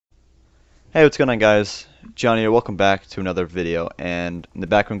Hey, what's going on, guys? Jawwnn here. Welcome back to another video. And in the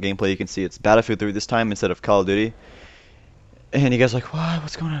background gameplay, you can see it's Battlefield 3 this time instead of Call of Duty. And you guys are like, what?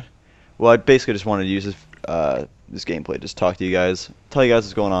 What's going on? Well, I basically just wanted to use this gameplay to just talk to you guys, tell you guys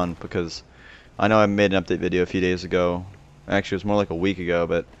what's going on, because I know I made an update video a few days ago. Actually, it was more like a week ago,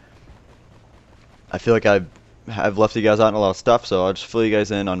 but I feel like I've left you guys out on a lot of stuff, so I'll just fill you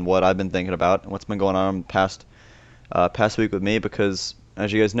guys in on what I've been thinking about and what's been going on past week with me, because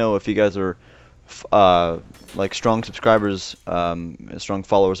as you guys know, if you guys are like strong subscribers, strong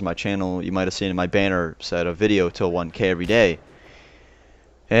followers of my channel, you might have seen in my banner said a video till 1K every day.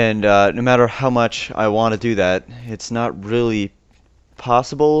 And no matter how much I want to do that, it's not really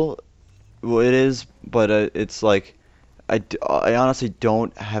possible. Well, it is, but it's like I honestly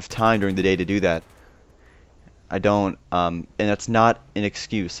don't have time during the day to do that. I don't, and that's not an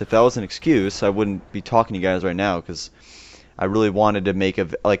excuse. If that was an excuse, I wouldn't be talking to you guys right now, because I really wanted to make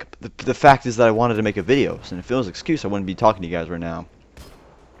the fact is that I wanted to make a video, and if it was an excuse, I wouldn't be talking to you guys right now.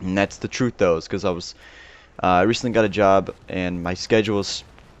 And that's the truth, though, is because I recently got a job, and my schedule is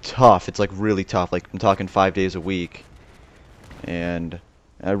tough. It's like really tough. Like I'm talking 5 days a week, and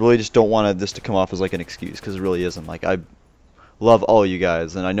I really just don't want this to come off as like an excuse, because it really isn't. Like I love all you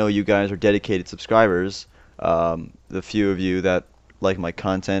guys, and I know you guys are dedicated subscribers. The few of you that like my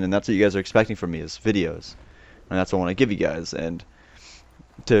content, and that's what you guys are expecting from me is videos. And that's what I want to give you guys. And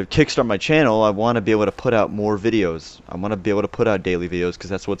to kickstart my channel, I want to be able to put out more videos. I want to be able to put out daily videos, because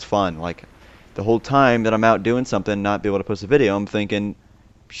that's what's fun. Like the whole time that I'm out doing something, not be able to post a video, I'm thinking,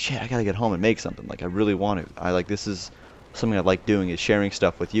 shit, I gotta get home and make something. Like I really want to. This is something I like doing, is sharing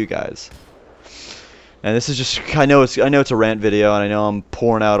stuff with you guys. And this is just, I know it's a rant video, and I know I'm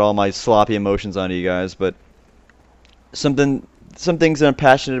pouring out all my sloppy emotions onto you guys, but some things that I'm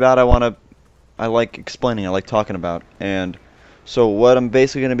passionate about, I like explaining, I like talking about. And so what I'm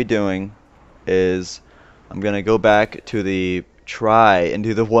basically going to be doing is I'm going to go back to the try and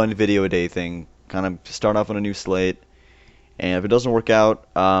do the one video a day thing, kind of start off on a new slate. And if it doesn't work out,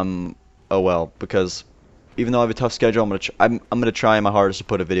 oh well, because even though I have a tough schedule, I'm gonna try my hardest to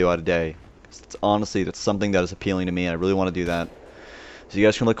put a video out a day. Honestly, that's something that is appealing to me, and I really want to do that. So you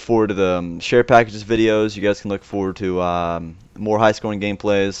guys can look forward to the share packages videos. You guys can look forward to more high-scoring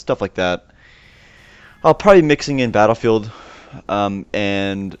gameplays, stuff like that. I'll probably be mixing in Battlefield,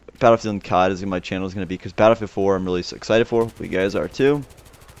 and Battlefield and COD is my channel is going to be, because Battlefield 4 I'm really excited for. You guys are too.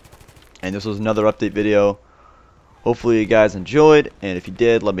 And this was another update video. Hopefully you guys enjoyed, and if you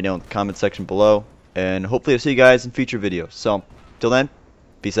did, let me know in the comment section below. And hopefully I'll see you guys in future videos. So, till then,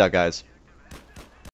 peace out, guys.